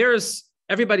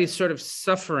everybody's sort of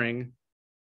suffering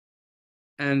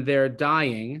and they're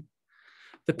dying.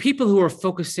 The people who are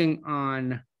focusing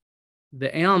on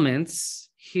the ailments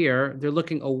here, they're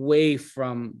looking away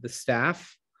from the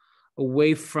staff,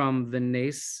 away from the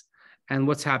nace, and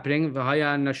what's happening.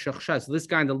 So this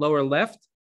guy in the lower left,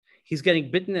 he's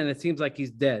getting bitten and it seems like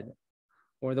he's dead.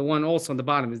 Or the one also on the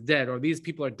bottom is dead, or these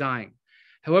people are dying.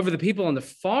 However, the people on the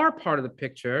far part of the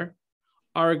picture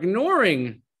are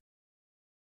ignoring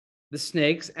the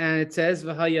snakes. And it says,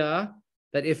 V'haya,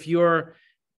 that if you're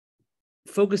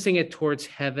focusing it towards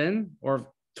heaven or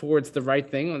towards the right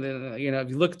thing, if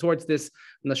you look towards this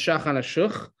Nechash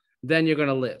Hanechoshet, then you're going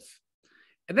to live.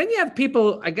 And then you have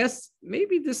people, I guess,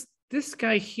 maybe this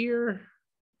guy here,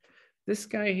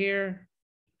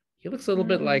 he looks a little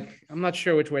bit like, I'm not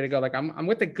sure which way to go. Like I'm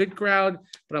with the good crowd,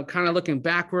 but I'm kind of looking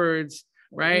backwards,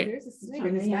 right? There's a snake.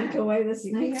 And yank away the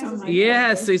snake.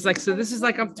 Yeah. So he's like, so this is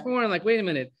like, I'm torn. Like, wait a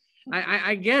minute.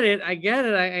 I get it.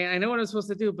 I know what I'm supposed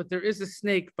to do, but there is a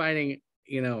snake biting,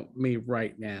 me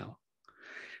right now,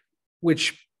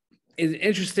 which is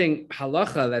interesting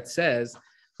halacha that says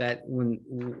that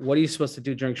what are you supposed to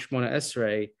do during Shemona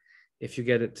Esrei if you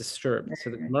get it disturbed?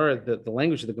 So the Gemara, the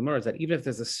language of the Gemara is that even if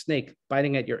there's a snake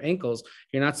biting at your ankles,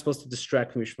 you're not supposed to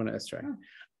distract from your Shemona Esrei.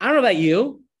 I don't know about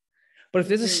you, but if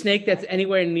there's a snake that's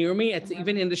anywhere near me, it's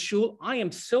even in the shul, I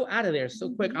am so out of there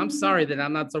so quick. I'm sorry that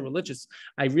I'm not so religious.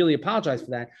 I really apologize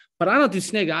for that. But I don't do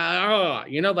snake.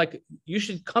 Like you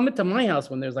should come into my house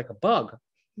when there's like a bug.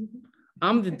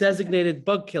 I'm the designated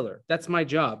bug killer. That's my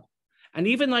job. And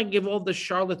even like give all the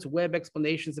Charlotte's Web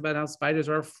explanations about how spiders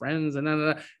are friends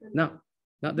and no,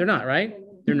 they're not, right?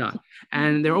 They're not.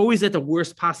 And they're always at the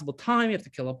worst possible time. You have to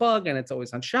kill a bug, and it's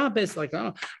always on Shabbos. Like,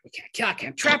 oh, we can't kill, I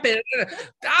can't trap it. Get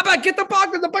the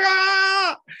bug, get the bug.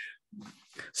 Ah!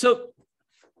 So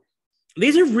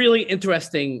these are really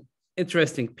interesting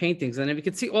paintings. And if you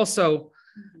can see also,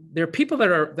 there are people that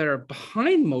are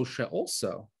behind Moshe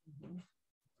also.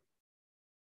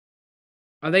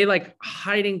 Are they like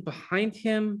hiding behind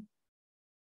him?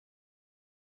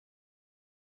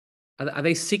 Are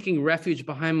they seeking refuge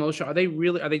behind Moshe?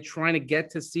 Are they trying to get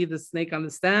to see the snake on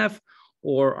the staff?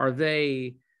 Or are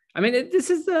they, this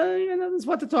is this is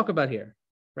what to talk about here,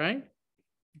 right?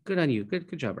 Good on you.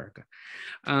 Good job, Erica.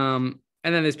 And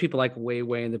then there's people like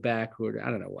way in the back who are, I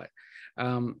don't know what.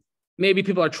 Maybe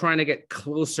people are trying to get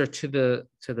closer to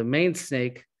the main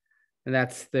snake, and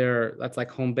that's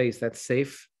like home base. That's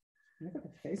safe. Look at the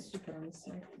face she put on the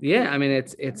snake. Yeah,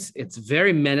 it's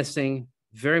very menacing.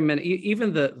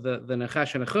 Even the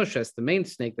Nechash Hanechoshet, the main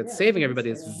snake that's saving everybody,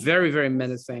 is very, very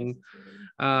menacing.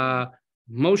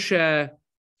 Moshe,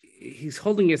 he's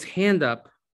holding his hand up,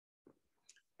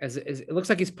 as it looks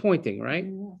like he's pointing, right?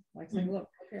 Like saying, look,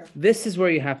 here. This is where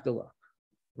you have to look,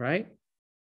 right?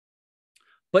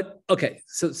 But okay,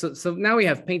 so now we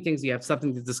have paintings. You have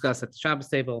something to discuss at the Shabbos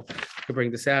table. You can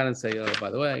bring this out and say, oh, by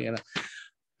the way,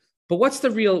 But what's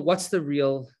the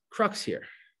real crux here?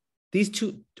 These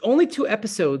only two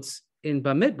episodes in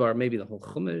Bamidbar, maybe the whole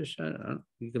Chumash. I don't know.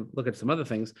 You can look at some other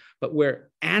things, but where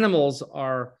animals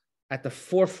are at the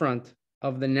forefront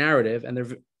of the narrative and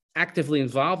they're actively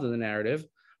involved in the narrative.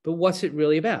 But what's it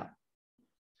really about?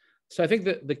 So I think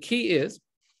that the key is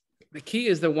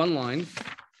the one line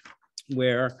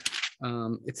where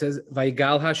it says,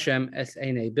 "Vaigal Hashem es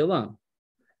einei Bilaam,"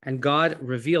 and God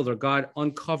revealed, or God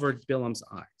uncovered Bilaam's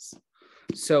eyes.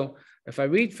 So if I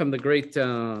read from the great,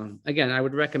 again, I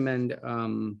would recommend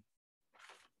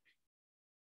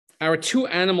our two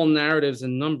animal narratives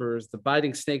in Numbers, the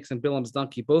biting snakes and Bilaam's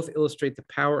donkey, both illustrate the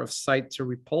power of sight to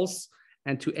repulse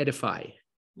and to edify.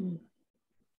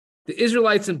 The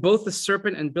Israelites in both the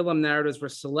serpent and Bilaam narratives were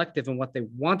selective in what they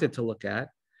wanted to look at,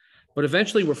 but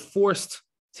eventually were forced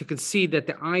to concede that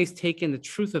the eyes take in the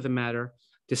truth of the matter,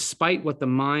 despite what the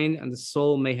mind and the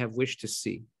soul may have wished to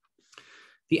see.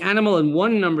 The animal in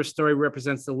one Number story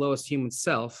represents the lowest human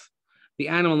self. The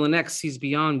animal in the next sees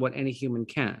beyond what any human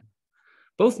can.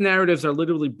 Both narratives are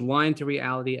literally blind to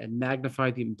reality and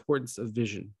magnify the importance of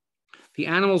vision. The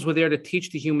animals were there to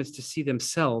teach the humans to see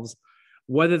themselves.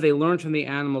 Whether they learn from the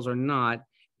animals or not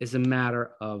is a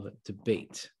matter of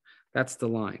debate. That's the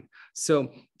line.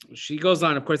 So she goes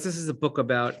on. Of course, this is a book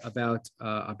about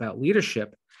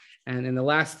leadership, and in the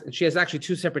last, she has actually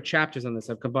two separate chapters on this.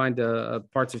 I've combined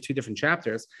parts of two different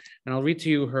chapters, and I'll read to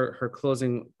you her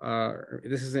closing.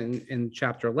 This is in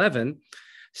chapter 11.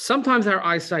 Sometimes our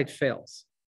eyesight fails.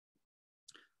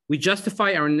 We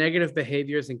justify our negative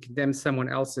behaviors and condemn someone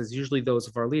else's, usually those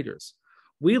of our leaders.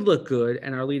 We look good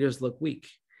and our leaders look weak.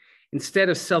 Instead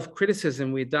of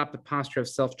self-criticism, we adopt a posture of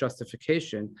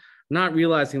self-justification, not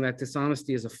realizing that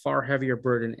dishonesty is a far heavier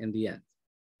burden in the end.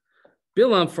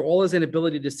 Bilaam, for all his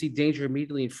inability to see danger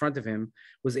immediately in front of him,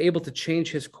 was able to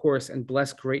change his course and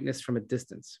bless greatness from a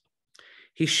distance.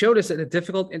 He showed us at a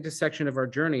difficult intersection of our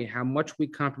journey how much we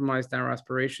compromised our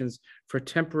aspirations for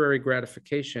temporary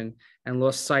gratification and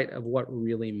lost sight of what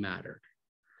really mattered.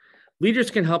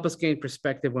 Leaders can help us gain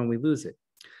perspective when we lose it.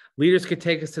 Leaders could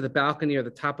take us to the balcony or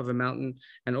the top of a mountain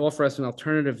and offer us an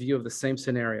alternative view of the same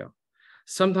scenario.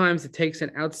 Sometimes it takes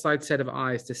an outside set of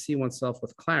eyes to see oneself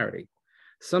with clarity.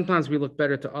 Sometimes we look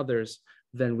better to others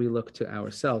than we look to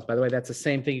ourselves. By the way, that's the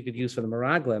same thing you could use for the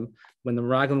Meraglim. When the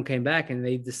Meraglim came back and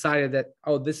they decided that,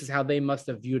 oh, this is how they must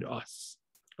have viewed us,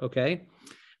 okay?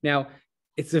 Now,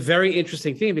 it's a very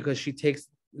interesting thing because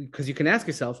because you can ask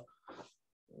yourself,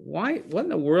 what in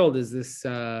the world is this,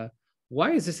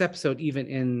 why is this episode even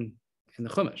in the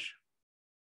Chumash?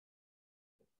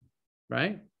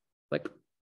 Right? Like, it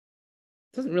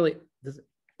doesn't really,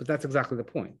 but that's exactly the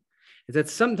point. Is that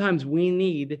sometimes we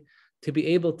need to be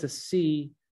able to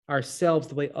see ourselves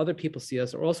the way other people see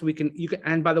us, or also you can,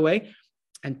 and by the way,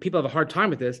 and people have a hard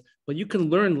time with this, but you can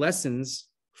learn lessons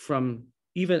from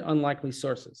even unlikely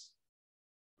sources.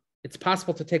 It's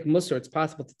possible to take Musar, it's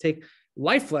possible to take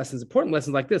life lessons, important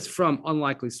lessons like this from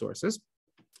unlikely sources.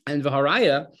 And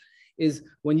Vaharaya is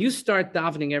when you start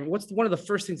davening, what's one of the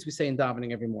first things we say in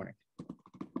davening every morning?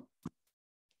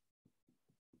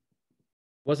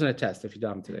 Wasn't a test if you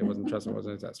daven today. It wasn't a test. It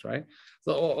wasn't a test, right?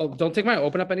 So don't take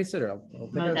open up any siddur.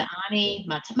 Moda'ani,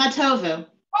 Matovu.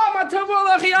 Oh, Matovu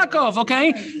Alechi Yaakov.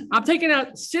 Okay, I'm taking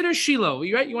out Siddur Shiloh.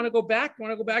 You right? You want to go back? You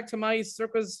want to go back to my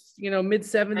circus,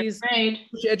 mid-70s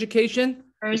education?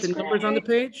 With the numbers on the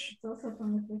page. It's also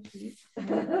from the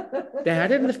 50s. They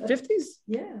had it in the 50s?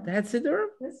 Yeah. They had Siddur?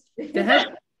 They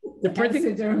had the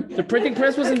printing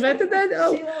press was invented then?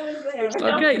 Oh.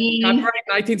 Okay, copyright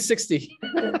 1960.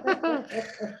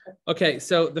 Okay,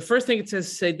 so the first thing it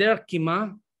says, Seder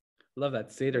Kima. Love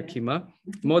that, Seder Kima.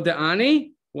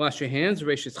 Moda'ani, wash your hands,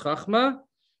 Reshis Chachma.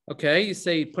 Okay, you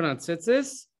say put on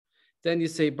tzitzis. Then you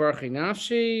say Baruch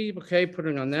Nafshi. Okay,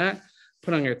 putting on that.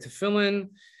 Put on your tefillin.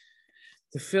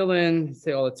 Tefillin,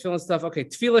 say all the tefillin stuff. Okay,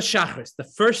 tefillah shachris. The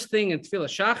first thing in tefillah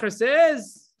shachris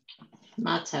is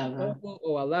Matava.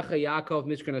 Alecha Yaakov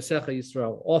Mishkan Osecha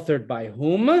Yisrael. Authored by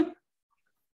whom?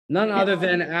 None other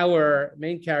than our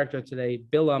main character today,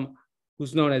 Bilaam,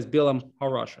 who's known as Bilaam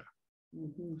Harasha.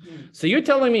 So you're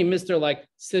telling me, Mr.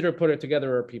 Siddur put it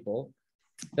together people,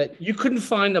 that you couldn't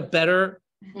find a better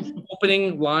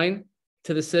opening line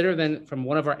to the Siddur than from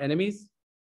one of our enemies?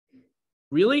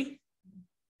 Really?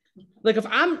 Like if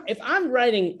I'm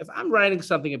writing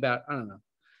something about, I don't know,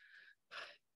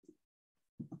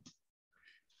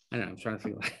 I'm trying to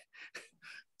think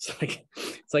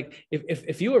It's like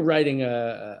if you were writing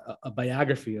a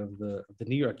biography of the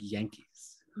New York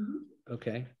Yankees,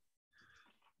 okay,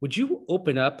 would you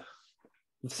open up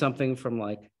with something from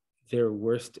like their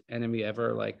worst enemy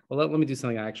ever? Like, well, let me do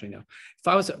something I actually know. If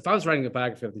I was writing a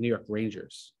biography of the New York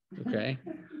Rangers, okay,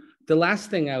 the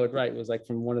last thing I would write was like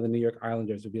from one of the New York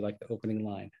Islanders would be like the opening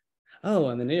line. Oh,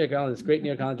 and the New York Islanders, great New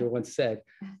York Islander once said.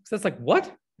 So that's like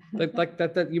what? Like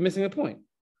that you're missing the point.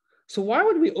 So why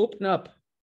would we open up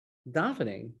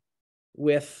davening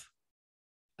with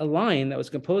a line that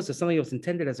was composed of something that was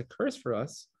intended as a curse for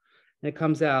us, and it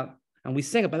comes out, and we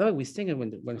sing it. By the way, we sing it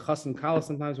when Chas and Kala,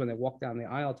 sometimes when they walk down the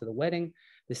aisle to the wedding,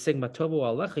 they sing Matovu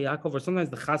Alecha Yaakov, or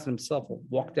sometimes the Chas himself will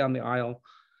walk down the aisle.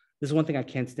 This is one thing I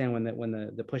can't stand when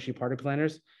the pushy party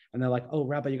planners, and they're like, "Oh,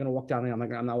 Rabbi, you're gonna walk down the aisle." I'm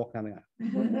like, "I'm not walking down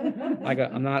the aisle."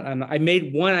 I'm not. I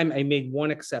made one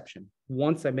exception.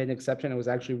 Once I made an exception. It was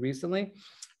actually recently.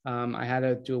 I had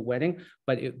to do a wedding,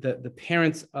 but the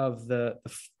parents of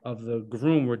the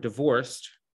groom were divorced,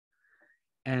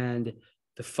 and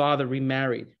the father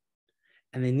remarried,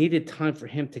 and they needed time for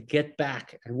him to get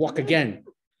back and walk again.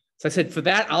 So I said, for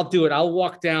that, I'll do it. I'll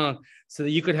walk down so that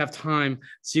you could have time,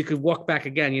 so you could walk back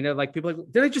again. You know, like people are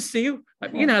like, did I just see you?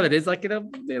 You know how that is. Like,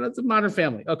 it's a modern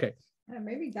family. Okay.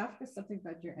 Maybe Dafka something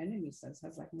that your enemy says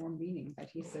has like more meaning, that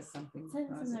he says something.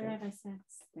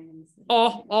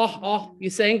 Oh,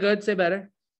 you're saying good, say better.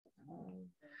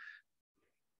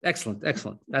 Excellent.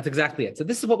 That's exactly it. So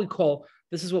this is what we call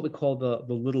the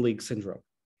Little League syndrome.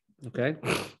 Okay.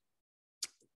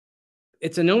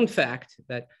 It's a known fact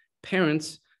that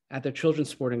parents at their children's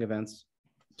sporting events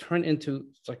turn into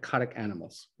psychotic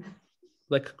animals,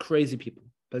 like crazy people,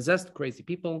 possessed crazy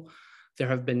people. There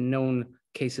have been known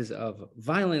cases of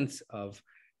violence, of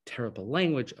terrible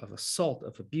language, of assault,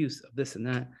 of abuse, of this and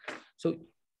that. So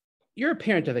you're a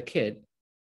parent of a kid,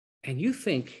 and you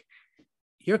think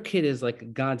your kid is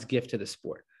like God's gift to the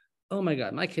sport. Oh my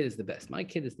God, my kid is the best. My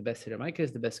kid is the best hitter. My kid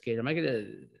is the best skater. My kid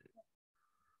is...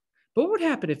 But what would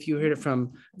happen if you heard it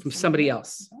from somebody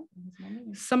else?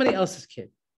 Somebody else's kid.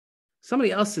 And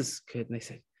they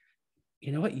say,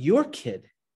 you know what? Your kid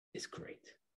is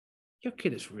great. Your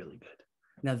kid is really good.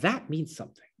 Now that means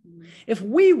something. If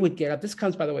we would get up, this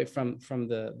comes, by the way, from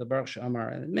the Baruch She'amar,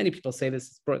 and many people say this,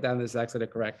 it's brought down, this is actually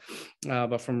correct,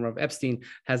 but from Rav Epstein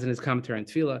has in his commentary on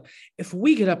Tefillah. If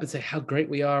we get up and say how great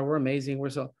we are, we're amazing, we're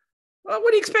so, well,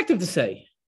 what do you expect him to say?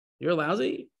 You're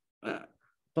lousy?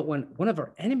 But when one of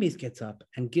our enemies gets up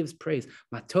and gives praise,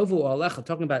 Matovu Alecha,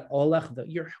 talking about Alecha,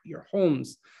 your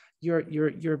homes,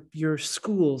 your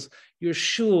schools, your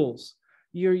shuls,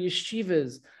 your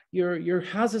yeshivas, your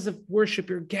houses of worship,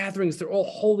 your gatherings, they're all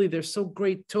holy, they're so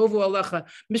great. Tovu Alecha,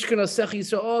 Mishkan Osechi,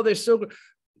 so they're so great.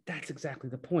 That's exactly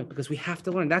the point, because we have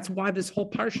to learn. That's why this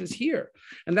whole parsha is here.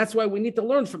 And that's why we need to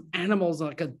learn from animals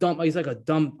like he's like a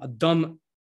dumb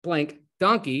blank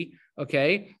donkey,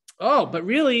 okay? Oh, but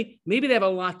really, maybe they have a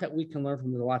lot that we can learn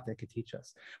from them, a lot that could teach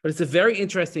us. But it's a very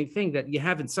interesting thing that you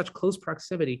have in such close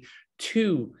proximity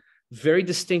two very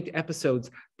distinct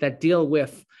episodes that deal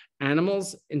with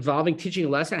animals involving teaching a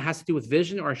lesson. It has to do with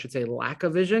vision, or I should say lack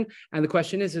of vision. And the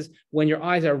question is when your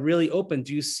eyes are really open,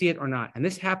 do you see it or not? And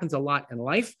this happens a lot in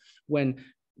life. When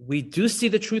we do see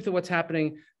the truth of what's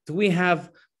happening, do we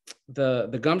have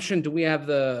the gumption? Do we have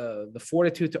the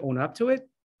fortitude to own up to it?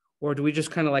 Or do we just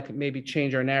kind of like maybe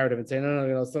change our narrative and say,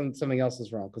 no, something else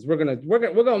is wrong, because we're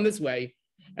going this way,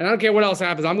 and I don't care what else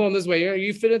happens. I'm going this way.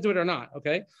 You fit into it or not,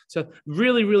 okay? So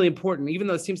really, really important, even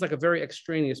though it seems like a very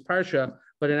extraneous parsha,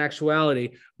 but in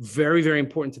actuality, very, very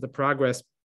important to the progress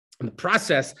and the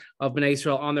process of Bnei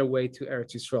Israel on their way to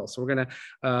Eretz Yisrael. So we're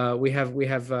gonna we have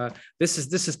this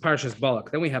is Parshas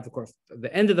Balak. Then we have, of course,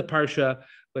 the end of the parsha,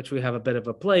 which we have a bit of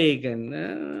a plague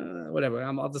and whatever.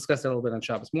 I'll discuss that a little bit on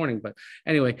Shabbos morning. But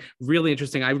anyway, really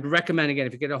interesting. I would recommend, again,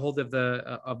 if you get a hold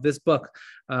of this book,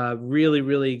 really,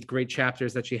 really great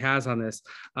chapters that she has on this.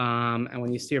 And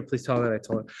when you see her, please tell her that I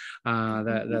told her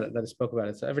that I spoke about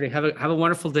it. So everybody have a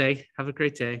wonderful day. Have a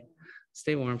great day.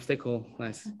 Stay warm. Stay cool.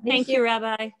 Nice. Thank you,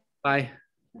 Rabbi. Bye.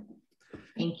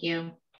 Thank you.